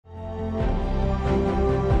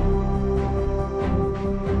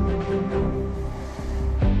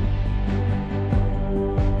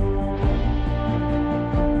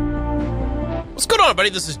going on,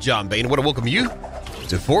 everybody? This is John Bain. I want to welcome you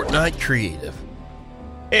to Fortnite Creative.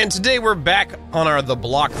 And today we're back on the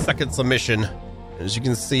block second submission. As you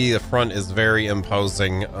can see, the front is very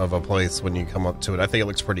imposing of a place when you come up to it. I think it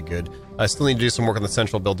looks pretty good. I still need to do some work on the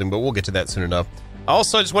central building, but we'll get to that soon enough.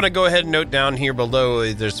 Also, I just want to go ahead and note down here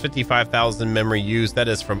below, there's 55,000 memory used. That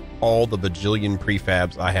is from all the bajillion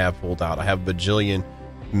prefabs I have pulled out. I have bajillion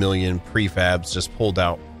million prefabs just pulled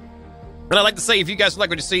out. And I'd like to say, if you guys would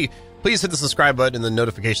like what you see, please hit the subscribe button and the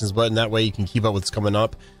notifications button. That way you can keep up with what's coming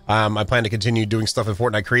up. I plan to continue doing stuff in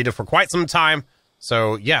Fortnite Creative for quite some time.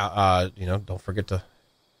 So, yeah, you know, don't forget to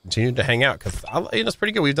continue to hang out because it's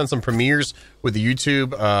pretty good. We've done some premieres with the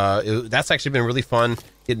YouTube. That's actually been really fun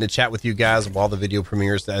getting to chat with you guys while the video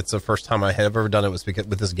premieres. That's the first time I have ever done it was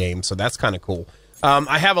with this game. So that's kind of cool.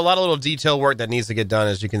 I have a lot of little detail work that needs to get done.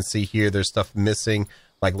 As you can see here, there's stuff missing,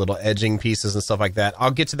 like little edging pieces and stuff like that. I'll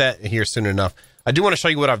get to that here soon enough. I do want to show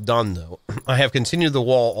you what I've done, though. I have continued the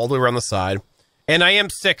wall all the way around the side, and I am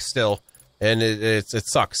sick still, and it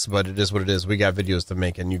sucks, but it is what it is. We got videos to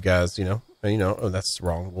make, and you guys, you know, oh, that's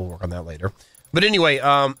wrong. We'll work on that later. But anyway,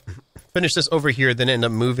 finish this over here, then end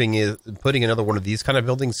up putting another one of these kind of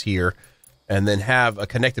buildings here, and then have a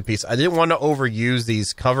connected piece. I didn't want to overuse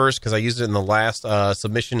these covers because I used it in the last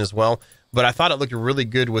submission as well, but I thought it looked really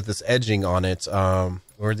good with this edging on it.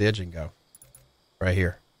 Where'd the edging go? Right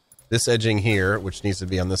here. This edging here, which needs to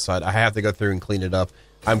be on this side, I have to go through and clean it up.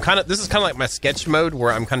 This is kind of like my sketch mode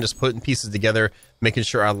where I'm kind of just putting pieces together, making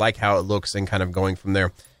sure I like how it looks and kind of going from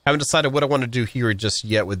there. Haven't decided what I want to do here just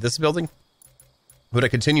yet with this building, but it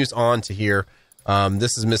continues on to here.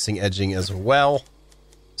 This is missing edging as well.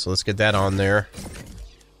 So let's get that on there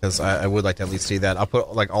because I would like to at least see that. I'll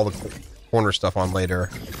put like all the corner stuff on later.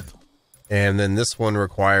 And then this one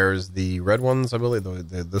requires the red ones, I believe.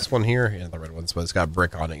 This one here, yeah, the red ones, but it's got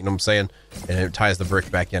brick on it. You know what I'm saying? And it ties the brick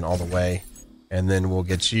back in all the way. And then we'll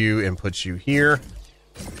get you and put you here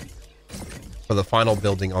for the final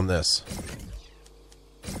building on this.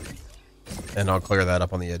 And I'll clear that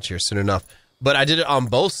up on the edge here soon enough. But I did it on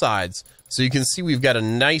both sides. So you can see we've got a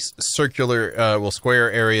nice circular, square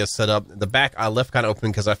area set up. The back I left kind of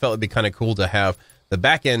open because I felt it'd be kind of cool to have the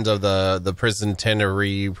back end of the prison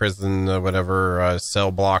whatever cell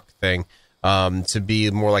block thing to be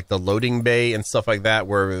more like the loading bay and stuff like that,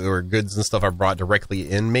 where goods and stuff are brought directly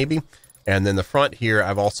in, maybe. And then the front here,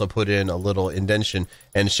 I've also put in a little indentation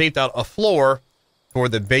and shaped out a floor for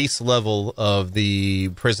the base level of the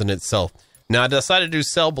prison itself. Now I decided to do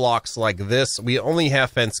cell blocks like this. We only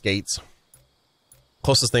have fence gates.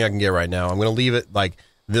 Closest thing I can get right now. I'm going to leave it like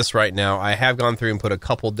this right now. I have gone through and put a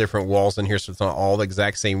couple different walls in here, so it's not all the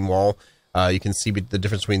exact same wall. You can see the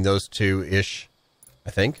difference between those two-ish,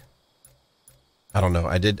 I think. I don't know.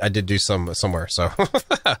 I did do some somewhere, so.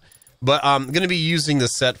 But I'm going to be using the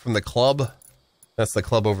set from the club. That's the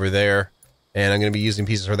club over there. And I'm going to be using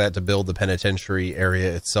pieces for that to build the penitentiary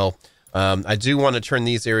area itself. I do want to turn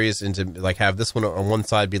these areas into, like, have this one on one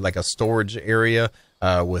side be like a storage area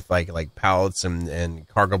with like pallets and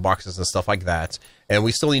cargo boxes and stuff like that. And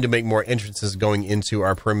we still need to make more entrances going into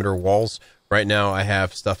our perimeter walls. Right now I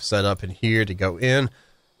have stuff set up in here to go in.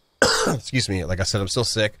 Excuse me, like I said, I'm still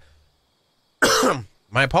sick.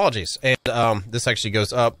 My apologies. And this actually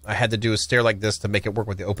goes up. I had to do a stair like this to make it work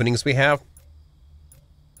with the openings we have.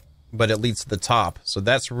 But it leads to the top, so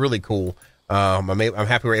that's really cool. I'm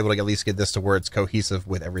happy we're able to at least get this to where it's cohesive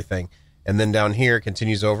with everything. And then down here it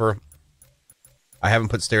continues over. I haven't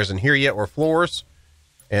put stairs in here yet or floors,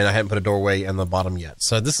 and I haven't put a doorway in the bottom yet.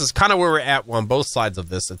 So this is kind of where we're at on both sides of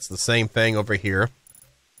this. It's the same thing over here,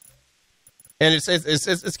 and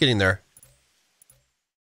it's getting there.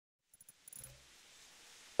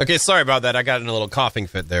 Okay, sorry about that. I got in a little coughing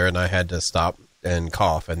fit there, and I had to stop and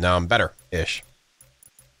cough, and now I'm better-ish.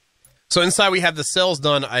 So inside we have the cells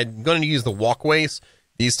done. I'm going to use the walkways,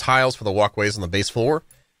 these tiles for the walkways on the base floor.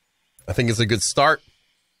 I think it's a good start.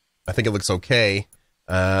 I think it looks okay.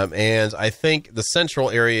 And I think the central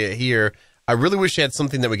area here, I really wish you had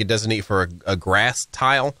something that we could designate for a grass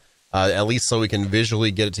tile, at least so we can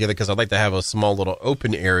visually get it together, because I'd like to have a small little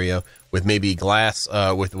open area with maybe glass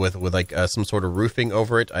with like some sort of roofing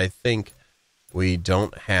over it. I think we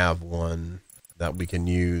don't have one that we can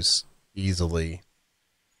use easily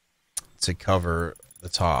to cover the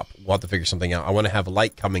top. We'll have to figure something out. I want to have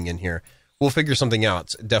light coming in here. We'll figure something out,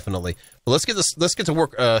 definitely. But let's get to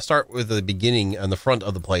work. Start with the beginning on the front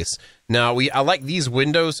of the place. Now I like these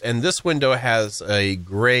windows, and this window has a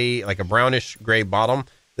gray, like a brownish gray bottom.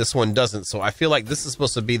 This one doesn't, so I feel like this is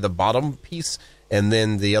supposed to be the bottom piece, and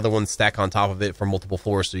then the other one stack on top of it for multiple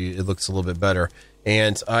floors, so it looks a little bit better.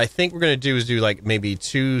 And I think what we're gonna do is do like maybe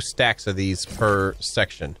 2 stacks of these per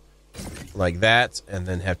section. like that, and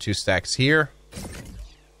then have 2 stacks here,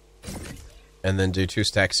 and then do 2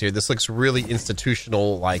 stacks here. This looks really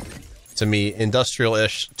institutional, like, to me,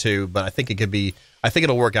 industrial-ish too, but I think it could be, I think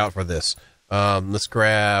it'll work out for this. Let's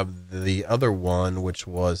grab the other one, which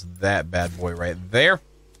was that bad boy right there.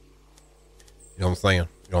 You know what I'm saying?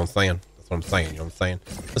 You know what I'm saying? That's what I'm saying. You know what I'm saying?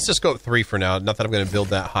 Let's just go up 3 for now. Not that I'm going to build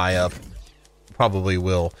that high up. Probably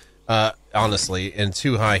will, honestly, and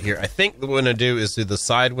too high here. I think what we're going to do is do the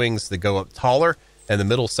side wings that go up taller, and the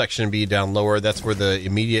middle section be down lower. That's where the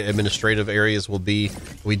immediate administrative areas will be.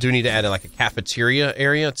 We do need to add like a cafeteria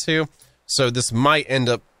area too. So this might end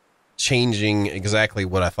up changing exactly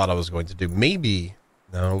what I thought I was going to do. Maybe,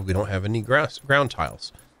 no, we don't have any ground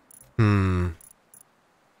tiles. I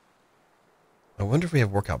wonder if we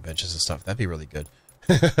have workout benches and stuff. That'd be really good.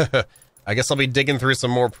 I guess I'll be digging through some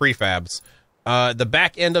more prefabs. The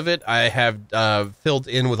back end of it, I have filled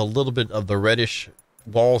in with a little bit of the reddish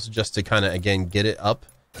walls just to kind of, again, get it up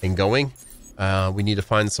and going. We need to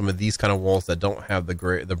find some of these kind of walls that don't have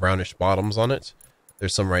the brownish bottoms on it.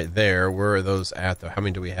 There's some right there. Where are those at, though? How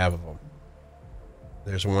many do we have of them?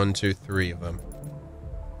 There's 1, 2, 3 of them.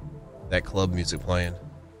 That club music playing.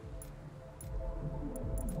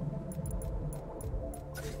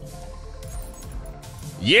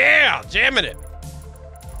 Yeah! Jamming it!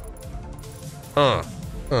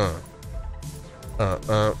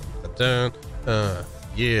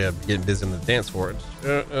 Yeah, getting busy on the dance floor.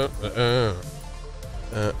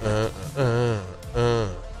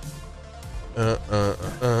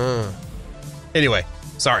 Anyway,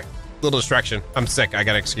 sorry. Little distraction. I'm sick. I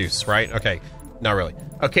got an excuse, right? Okay. Not really.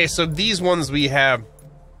 Okay, so these ones we have...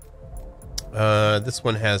 this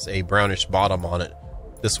one has a brownish bottom on it.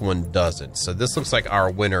 This one doesn't. So this looks like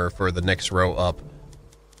our winner for the next row up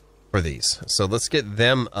for these. So let's get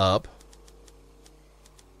them up.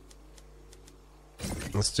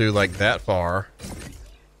 Let's do like that far.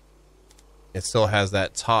 It still has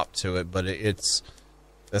that top to it, but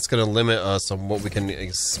that's going to limit us on what we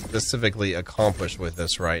can specifically accomplish with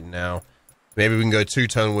this right now. Maybe we can go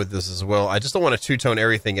two-tone with this as well. I just don't want to two-tone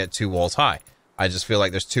everything at 2 walls high. I just feel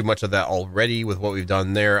like there's too much of that already with what we've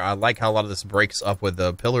done there. I like how a lot of this breaks up with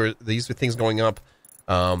the pillar. These things going up.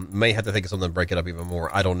 May have to think of something to break it up even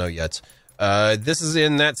more. I don't know yet. This is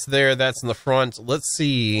in, that's there, that's in the front. Let's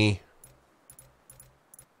see.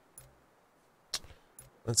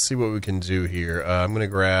 Let's see what we can do here. I'm going to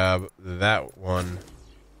grab that one.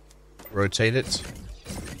 Rotate it.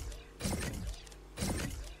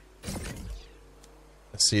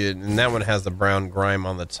 Let's see, and that one has the brown grime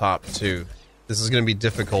on the top too. This is going to be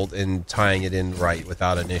difficult in tying it in right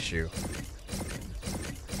without an issue.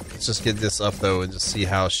 Let's just get this up though and just see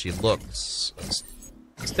how she looks.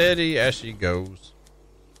 Steady as she goes.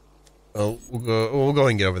 Oh, we'll go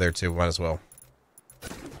and get over there too. Might as well.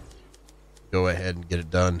 Go ahead and get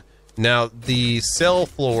it done. Now, the cell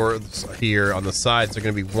floors here on the sides are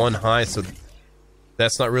going to be 1 high, so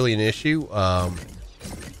that's not really an issue.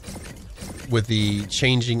 With the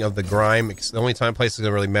changing of the grime, the only place it's going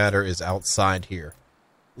to really matter is outside here.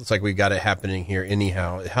 Looks like we've got it happening here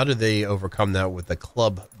anyhow. How did they overcome that with the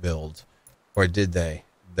club build? Or did they?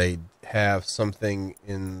 They have something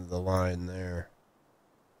in the line there.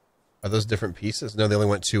 Are those different pieces? No, they only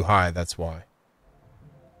went 2 high, that's why.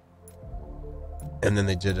 And then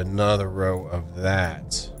they did another row of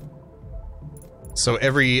that. So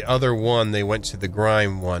every other one, they went to the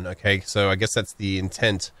grime one. Okay, so I guess that's the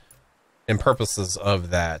intent and purposes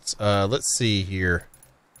of that. Let's see here.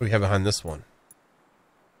 What do we have behind this one?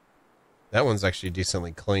 That one's actually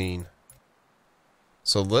decently clean.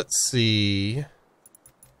 So let's see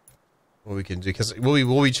what we can do. Because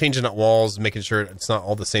we'll be changing out walls, making sure it's not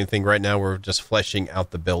all the same thing right now. We're just fleshing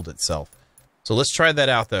out the build itself. So let's try that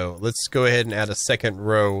out, though. Let's go ahead and add a second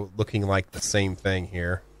row looking like the same thing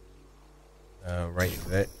here. Right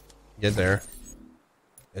there. Get there.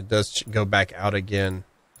 It does go back out again.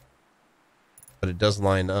 But it does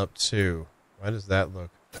line up, too. Why does that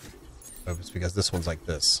look? Oh, it's because this one's like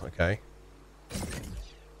this, okay?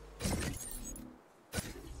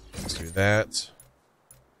 Let's do that.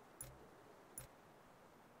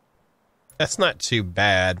 That's not too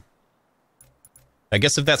bad. I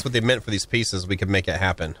guess if that's what they meant for these pieces, we could make it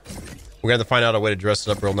happen. We're going to have to find out a way to dress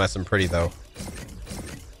it up real nice and pretty, though.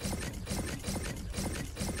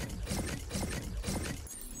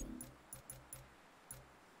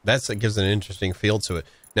 It gives an interesting feel to it.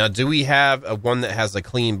 Now, do we have a one that has a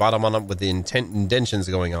clean bottom on it with the indentions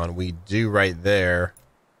going on? We do right there.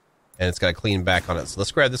 And it's got a clean back on it. So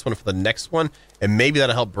let's grab this one for the next one. And maybe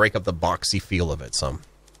that'll help break up the boxy feel of it some.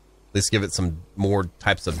 At least give it some more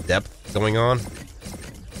types of depth going on.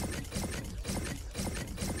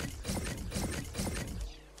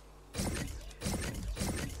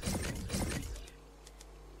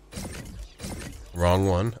 Wrong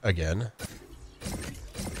one again.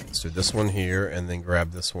 Let's do this one here and then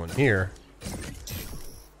grab this one here.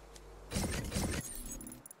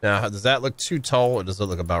 Now, does that look too tall or does it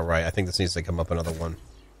look about right? I think this needs to come up another one.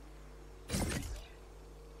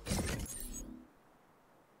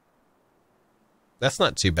 That's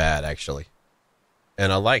not too bad, actually.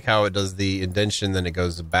 And I like how it does the indentation, then it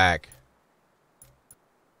goes back.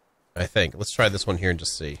 I think. Let's try this one here and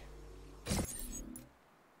just see.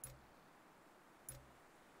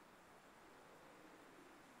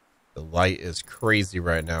 The light is crazy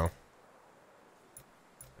right now.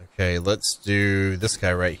 Okay, let's do this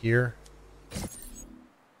guy right here.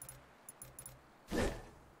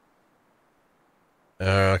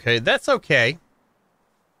 Okay, that's okay.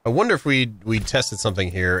 I wonder if we tested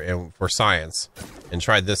something here and for science and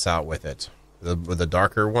tried this out with it. With the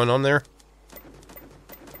darker one on there.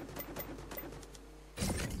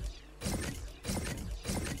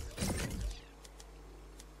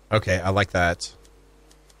 Okay, I like that.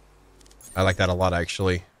 I like that a lot,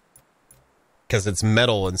 actually. Because it's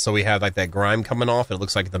metal, and so we have like that grime coming off. It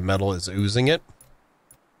looks like the metal is oozing it.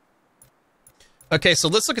 Okay, so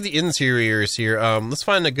let's look at the interiors here. Let's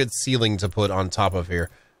find a good ceiling to put on top of here.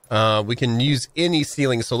 We can use any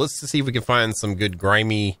ceiling, so let's see if we can find some good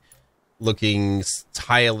grimy looking,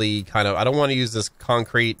 tiley kind of. I don't want to use this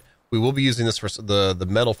concrete. We will be using this for the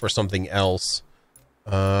metal for something else.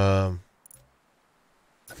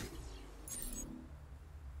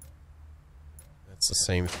 That's the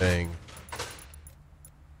same thing.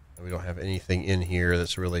 We don't have anything in here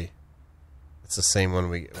that's really... It's the same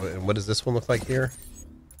one we... What does this one look like here?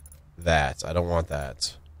 That. I don't want that.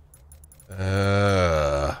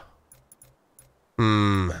 Oh,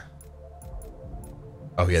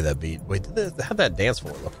 yeah, that beat. Wait, how'd that dance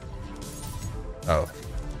floor look? Oh.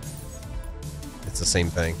 It's the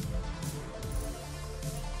same thing.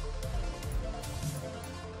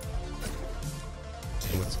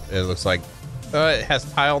 It looks like... it has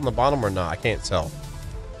tile on the bottom or not? I can't tell.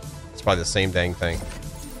 It's probably the same dang thing.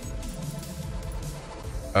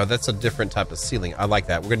 That's a different type of ceiling. I like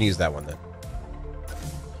that. We're going to use that one then.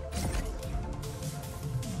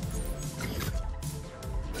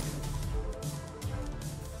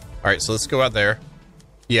 Alright, so let's go out there.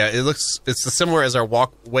 Yeah, it's as similar as our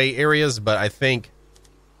walkway areas, but I think...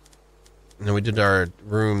 You know, we did our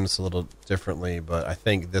rooms a little differently, but I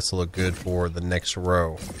think this will look good for the next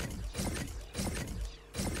row.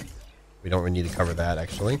 We don't really need to cover that,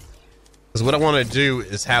 actually. Because what I want to do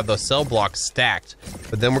is have the cell blocks stacked,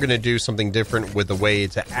 but then we're going to do something different with the way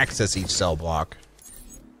to access each cell block.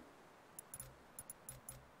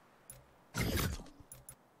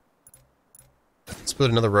 Let's put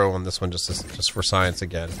another row on this one just for science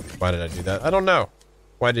again. Why did I do that? I don't know.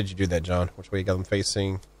 Why did you do that, John? Which way you got them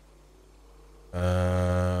facing?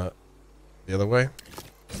 The other way?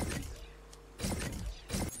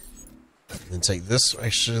 And take this.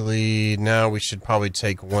 Actually, now we should probably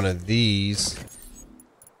take one of these.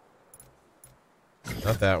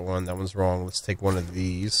 Not that one. That one's wrong. Let's take one of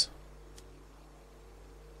these.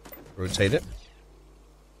 Rotate it.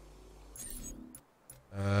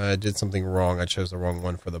 I did something wrong. I chose the wrong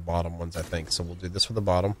one for the bottom ones, I think. So we'll do this for the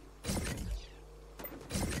bottom.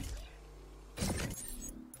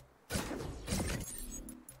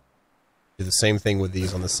 Do the same thing with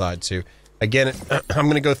these on the side, too. Again, I'm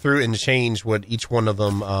going to go through and change what each one of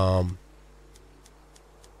them,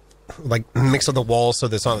 like, mix up the walls so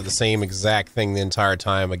that it's not the same exact thing the entire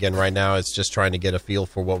time. Again, right now, it's just trying to get a feel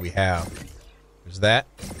for what we have. There's that.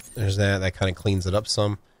 There's that. That kind of cleans it up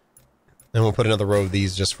some. Then we'll put another row of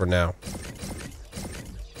these just for now.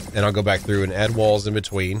 And I'll go back through and add walls in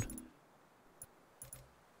between.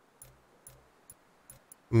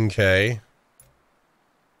 Okay.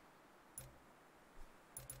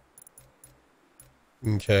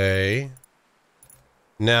 Okay.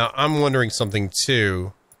 Now, I'm wondering something,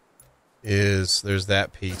 too. There's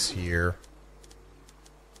that piece here.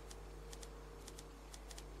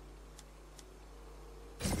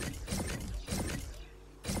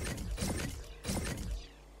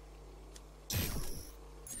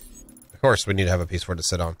 Of course, we need to have a piece for it to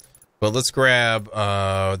sit on. But let's grab,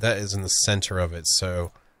 that is in the center of it,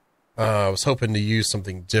 so... I was hoping to use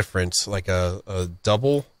something different, like a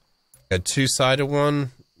double... A two-sided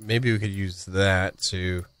one. Maybe we could use that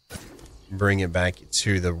to bring it back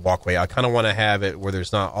to the walkway. I kind of want to have it where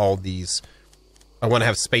there's not all these... I want to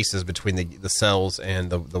have spaces between the cells and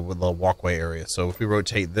the walkway area. So if we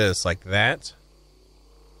rotate this like that...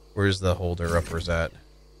 Where's the holder uppers at?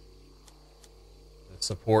 The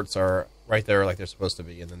supports are right there like they're supposed to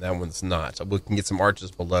be, and then that one's not. So we can get some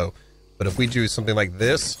arches below. But if we do something like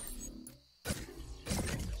this...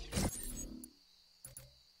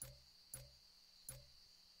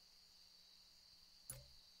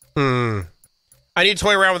 I need to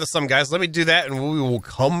toy around with some, guys. Let me do that, and we will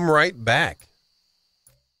come right back.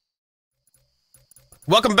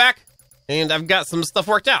 Welcome back, and I've got some stuff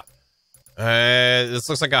worked out. This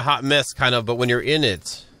looks like a hot mess, kind of, but when you're in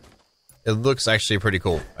it, it looks actually pretty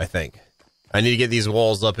cool, I think. I need to get these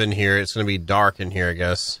walls up in here. It's going to be dark in here, I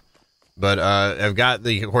guess. But I've got,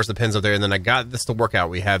 of course, the pins up there, and then I got this to work out.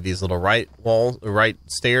 We have these little right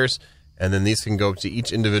stairs, and then these can go up to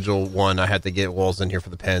each individual one. I had to get walls in here for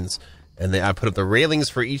the pins. And then I put up the railings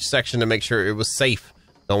for each section to make sure it was safe.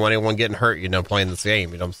 Don't want anyone getting hurt, you know, playing this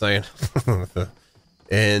game. You know what I'm saying?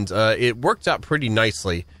 And it worked out pretty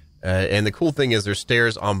nicely. And the cool thing is there's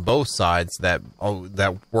stairs on both sides that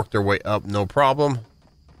work their way up, no problem.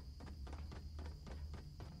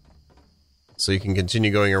 So you can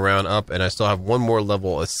continue going around up, and I still have one more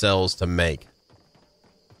level of cells to make.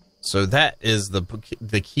 So that is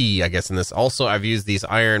the key, I guess, in this. Also, I've used these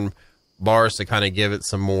iron bars to kind of give it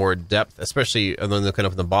some more depth, especially when looking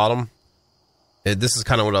up at the bottom. This is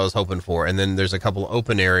kind of what I was hoping for. And then there's a couple of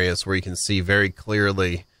open areas where you can see very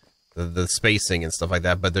clearly the spacing and stuff like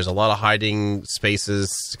that. But there's a lot of hiding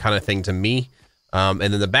spaces kind of thing to me. And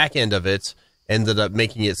then the back end of it ended up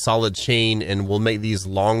making it solid chain, and we'll make these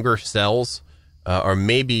longer cells. Or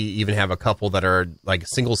maybe even have a couple that are like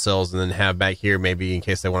single cells, and then have back here maybe in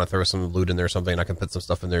case they want to throw some loot in there or something. I can put some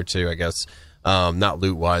stuff in there too, I guess. Not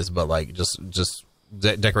loot wise, but like just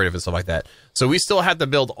decorative and stuff like that. So we still have to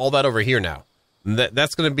build all that over here now.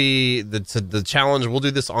 That's going to be the challenge. We'll do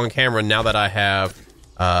this on camera now that I have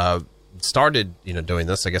started, you know, doing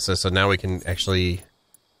this, I guess. So now we can actually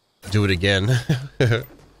do it again. Let's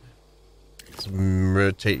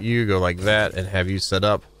rotate you, go like that, and have you set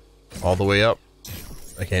up all the way up.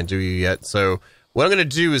 I can't do you yet. So what I'm going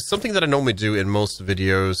to do is something that I normally do in most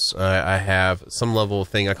videos. I have some level of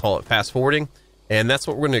thing, I call it fast forwarding. And that's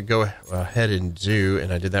what we're going to go ahead and do.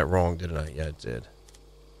 And I did that wrong, didn't I? Yeah, I did.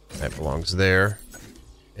 That belongs there.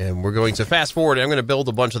 And we're going to fast forward. I'm going to build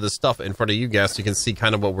a bunch of this stuff in front of you guys so you can see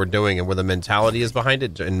kind of what we're doing and where the mentality is behind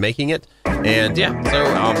it and making it. And yeah, so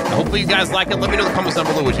hopefully you guys like it. Let me know in the comments down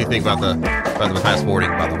below what you think about the fast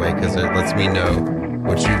forwarding, by the way, because it lets me know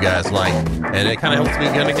what you guys like, and it kind of helps me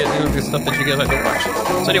kind of get, you know, the stuff that you guys like to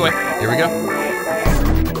watch. So anyway, here we go.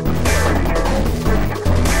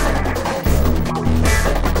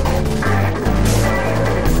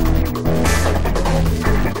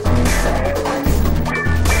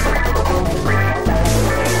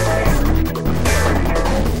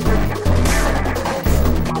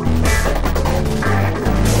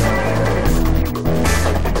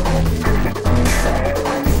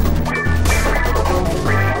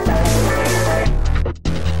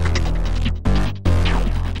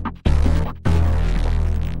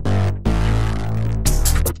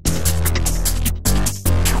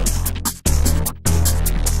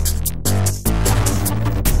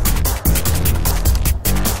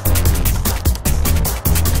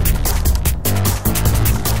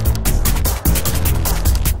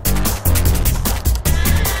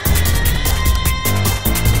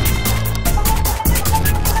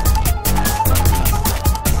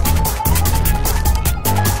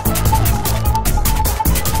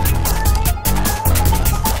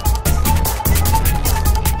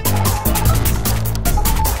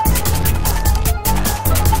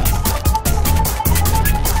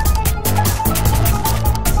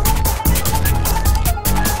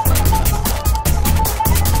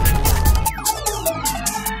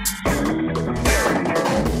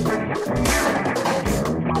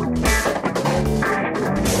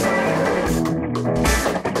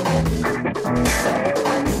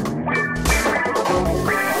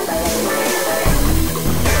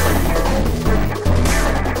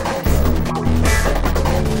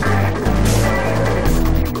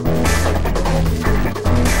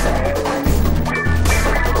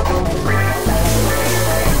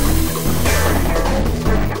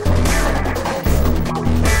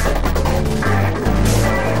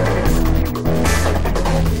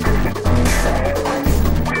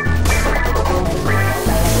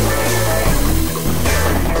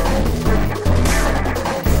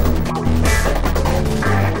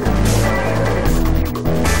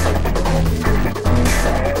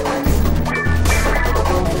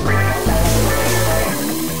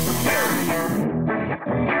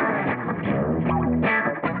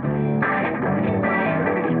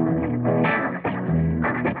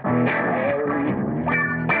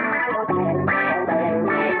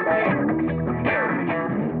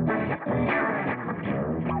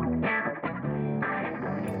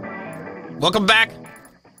 Welcome back.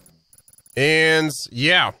 And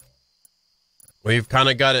yeah, we've kind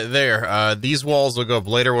of got it there. These walls will go up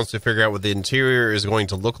later once we figure out what the interior is going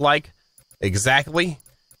to look like exactly.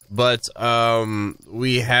 But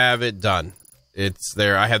we have it done. It's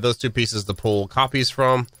there. I have those two pieces to pull copies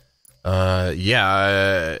from.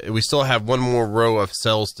 We still have one more row of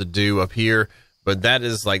cells to do up here, but that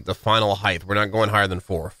is like the final height. We're not going higher than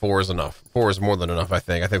 4. 4 is enough. 4 is more than enough, I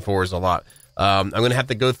think. I think 4 is a lot. I'm going to have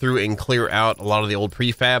to go through and clear out a lot of the old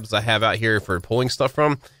prefabs I have out here for pulling stuff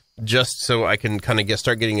from, just so I can kind of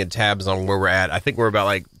start getting tabs on where we're at. I think we're about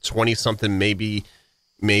like 20-something, maybe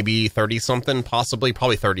 30-something, probably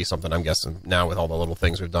 30-something, I'm guessing, now with all the little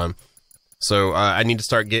things we've done. So I need to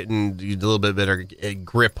start getting a little bit better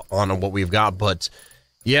grip on what we've got. But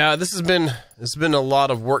yeah, it's been a lot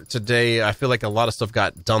of work today. I feel like a lot of stuff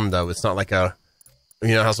got done, though. It's not like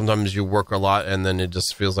you know how sometimes you work a lot and then it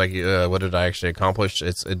just feels like, what did I actually accomplish?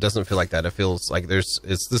 It doesn't feel like that. It feels like this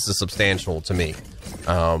is substantial to me.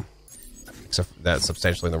 Except that's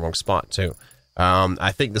substantially in the wrong spot too.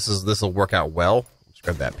 I think this will work out well. Let's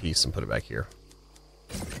grab that piece and put it back here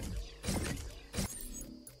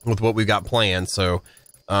with what we've got planned. So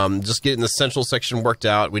just getting the central section worked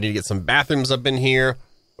out. We need to get some bathrooms up in here.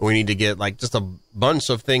 We need to get like just a bunch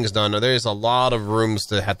of things done. There's a lot of rooms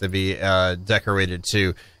that have to be decorated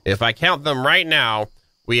too. If I count them right now,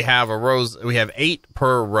 we have 8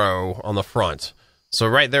 per row on the front. So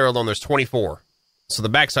right there alone, there's 24. So the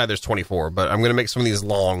backside, there's 24, but I'm going to make some of these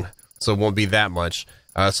long, so it won't be that much.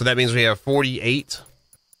 So that means we have 48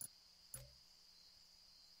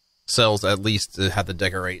 cells at least to have to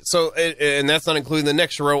decorate. So, and that's not including the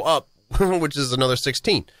next row up, which is another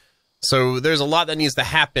 16. So there's a lot that needs to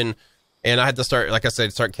happen, and I had to start, like I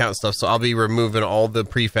said, start counting stuff. So I'll be removing all the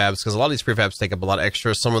prefabs, because a lot of these prefabs take up a lot of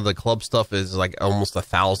extra. Some of the club stuff is like almost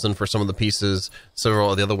 1,000 for some of the pieces. Several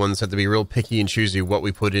of the other ones have to be real picky and choosy what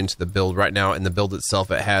we put into the build. Right now in the build itself,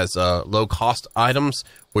 it has low cost items,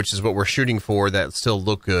 which is what we're shooting for, that still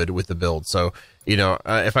look good with the build. So, you know,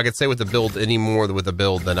 if I could say with the build any more with the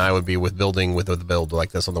build, then I would be with building with the build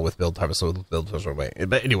like this on the with build type of, so with build way.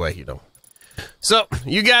 But anyway, you know. So,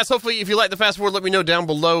 you guys, hopefully, if you like the fast forward, let me know down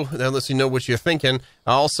below. That lets you know what you're thinking.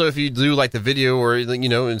 Also, if you do like the video or, you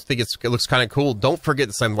know, and think it looks kind of cool, don't forget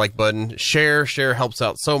to slam the like button. Share helps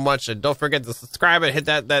out so much. And don't forget to subscribe and hit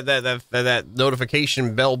that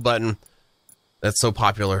notification bell button. That's so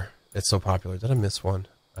popular. It's so popular. Did I miss one?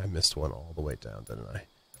 I missed one all the way down, didn't I?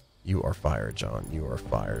 You are fired, John. You are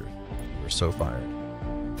fired. You are so fired.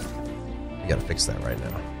 You gotta fix that right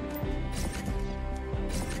now.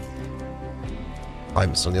 I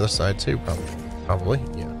missed on the other side too, probably.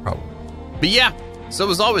 Yeah, probably. But yeah, so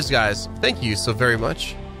as always, guys, thank you so very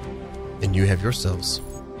much. And you have yourselves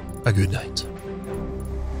a good night.